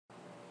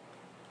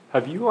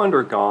Have you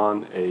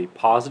undergone a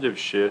positive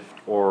shift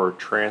or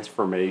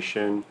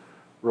transformation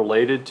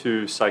related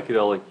to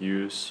psychedelic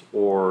use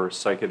or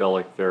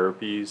psychedelic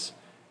therapies?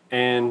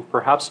 And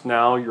perhaps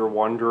now you're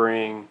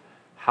wondering,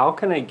 how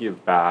can I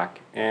give back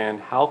and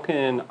how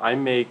can I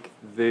make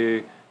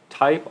the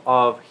type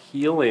of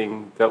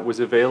healing that was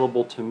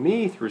available to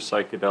me through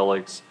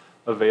psychedelics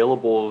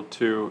available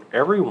to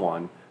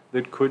everyone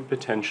that could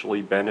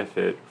potentially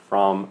benefit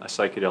from a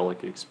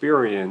psychedelic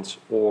experience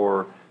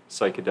or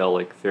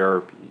psychedelic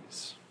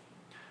therapies?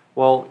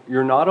 Well,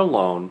 you're not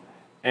alone,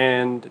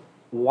 and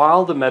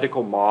while the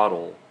medical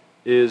model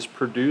is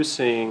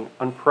producing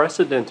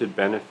unprecedented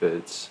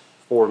benefits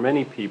for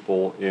many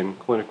people in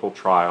clinical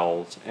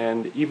trials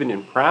and even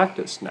in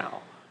practice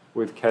now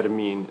with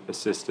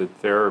ketamine-assisted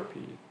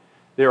therapy,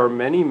 there are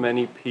many,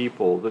 many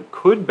people that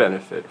could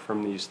benefit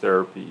from these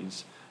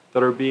therapies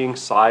that are being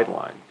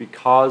sidelined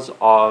because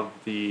of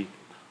the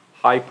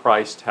high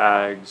price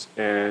tags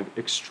and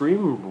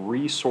extreme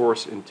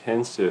resource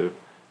intensive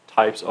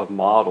types of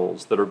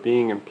models that are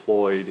being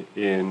employed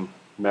in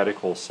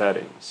medical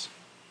settings.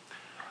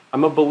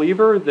 I'm a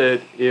believer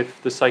that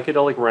if the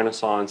psychedelic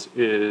renaissance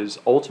is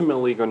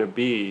ultimately going to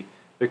be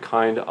the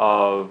kind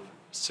of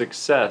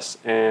success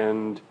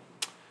and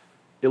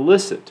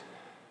elicit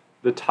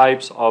the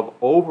types of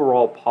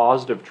overall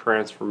positive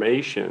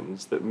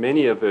transformations that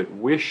many of it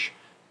wish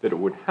that it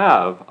would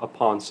have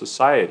upon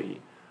society,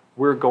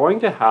 we're going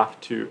to have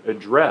to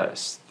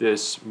address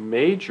this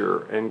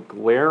major and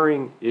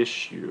glaring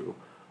issue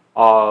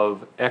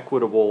of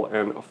equitable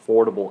and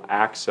affordable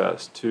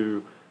access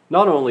to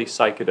not only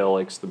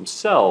psychedelics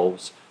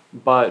themselves,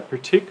 but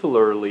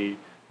particularly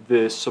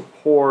the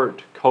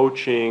support,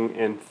 coaching,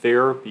 and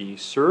therapy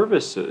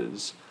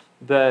services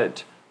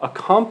that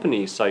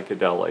accompany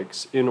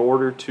psychedelics in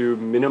order to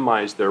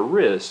minimize their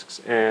risks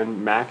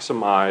and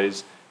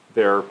maximize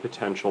their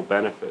potential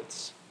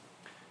benefits.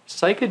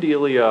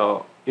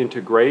 PsychedeLiA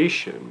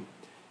Integration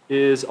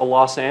is a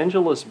Los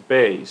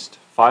Angeles-based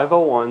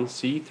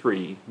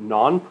 501c3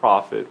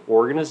 nonprofit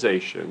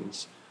organization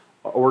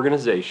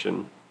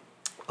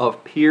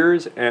of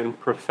peers and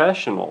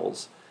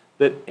professionals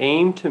that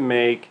aim to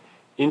make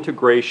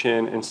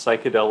integration and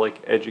psychedelic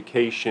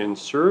education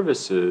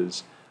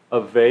services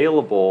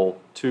available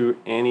to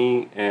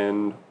any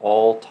and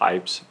all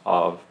types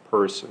of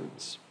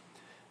persons.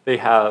 They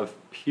have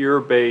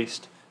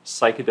peer-based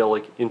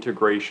psychedelic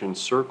integration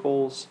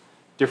circles,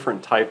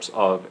 different types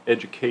of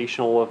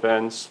educational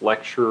events,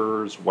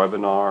 lectures,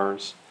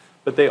 webinars,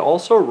 but they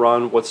also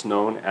run what's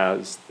known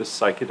as the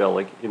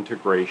Psychedelic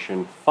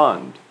Integration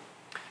Fund.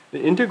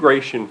 The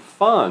Integration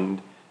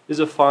Fund is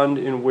a fund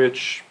in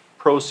which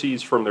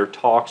proceeds from their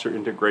talks or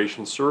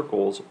integration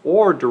circles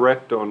or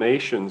direct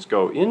donations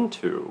go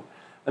into,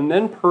 and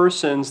then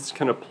persons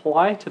can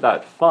apply to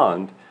that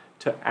fund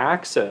to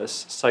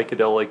access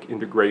psychedelic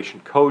integration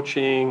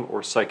coaching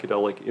or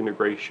psychedelic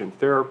integration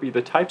therapy,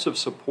 the types of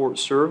support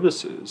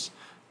services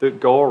that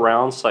go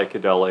around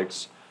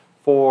psychedelics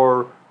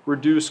for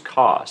reduced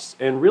costs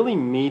and really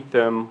meet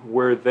them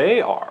where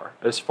they are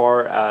as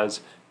far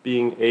as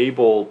being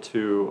able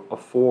to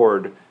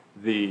afford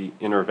the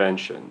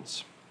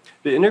interventions.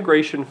 The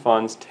integration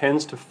funds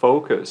tends to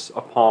focus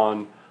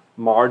upon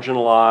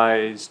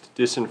marginalized,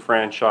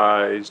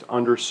 disenfranchised,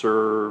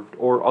 underserved,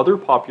 or other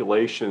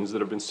populations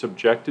that have been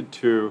subjected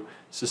to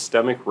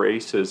systemic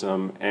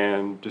racism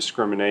and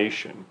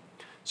discrimination.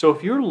 So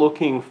if you're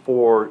looking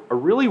for a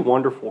really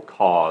wonderful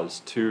cause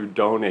to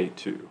donate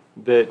to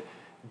that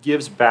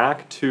gives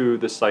back to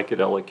the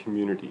psychedelic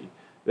community,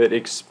 that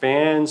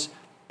expands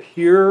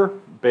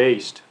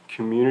peer-based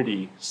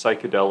community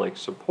psychedelic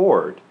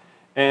support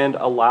and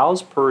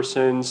allows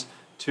persons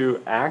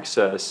to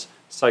access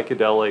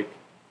psychedelic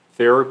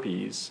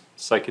therapies,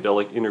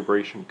 psychedelic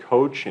integration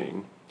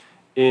coaching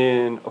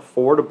in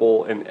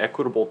affordable and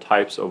equitable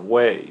types of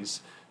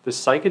ways, the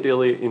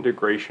PsychedeLiA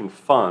Integration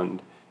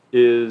Fund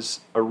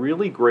is a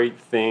really great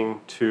thing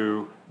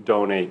to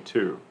donate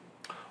to.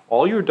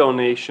 All your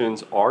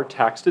donations are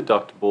tax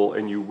deductible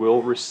and you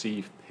will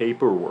receive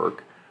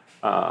paperwork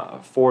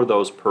for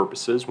those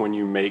purposes when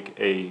you make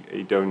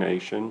a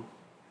donation.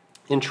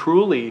 And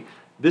truly,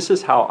 this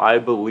is how I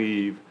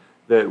believe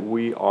that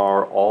we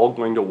are all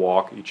going to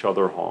walk each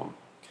other home.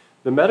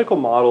 The medical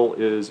model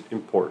is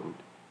important,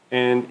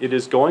 and it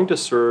is going to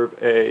serve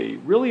a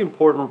really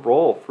important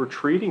role for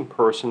treating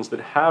persons that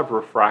have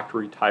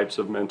refractory types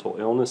of mental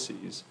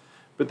illnesses.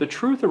 But the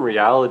truth and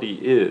reality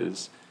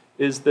is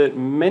that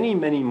many,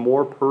 many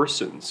more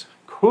persons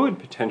could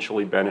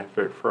potentially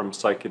benefit from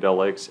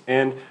psychedelics,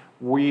 and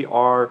we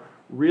are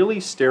really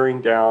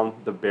staring down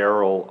the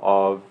barrel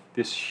of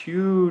this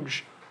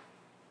huge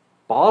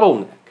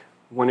bottleneck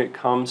when it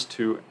comes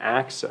to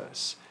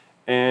access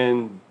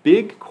and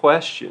big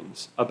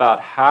questions about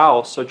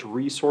how such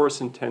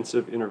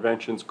resource-intensive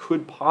interventions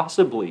could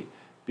possibly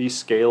be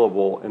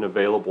scalable and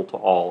available to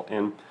all.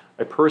 And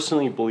I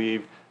personally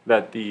believe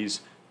that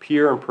these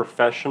peer and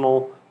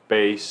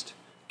professional-based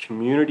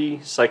community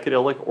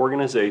psychedelic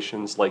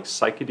organizations like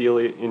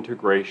PsychedeLiA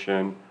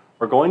Integration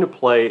are going to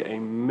play a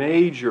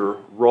major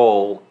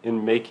role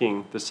in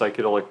making the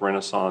psychedelic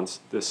renaissance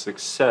the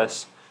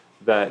success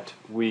that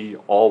we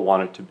all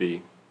want it to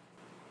be.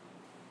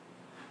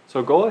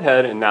 So go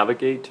ahead and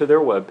navigate to their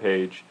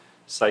webpage,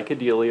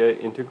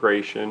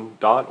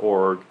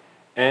 PsychedeLiaintegration.org,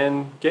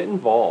 and get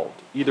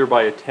involved, either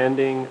by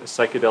attending a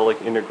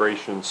psychedelic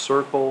integration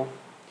circle,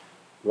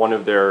 one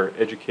of their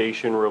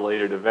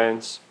education-related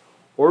events,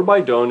 or by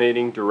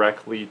donating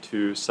directly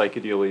to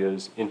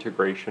PsychedeLiA's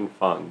Integration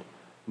Fund,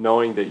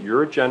 knowing that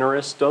your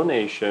generous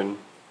donation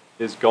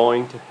is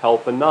going to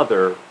help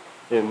another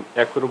in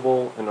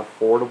equitable and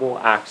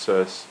affordable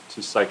access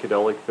to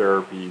psychedelic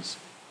therapies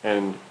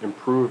and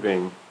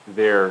improving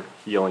their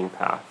healing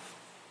path.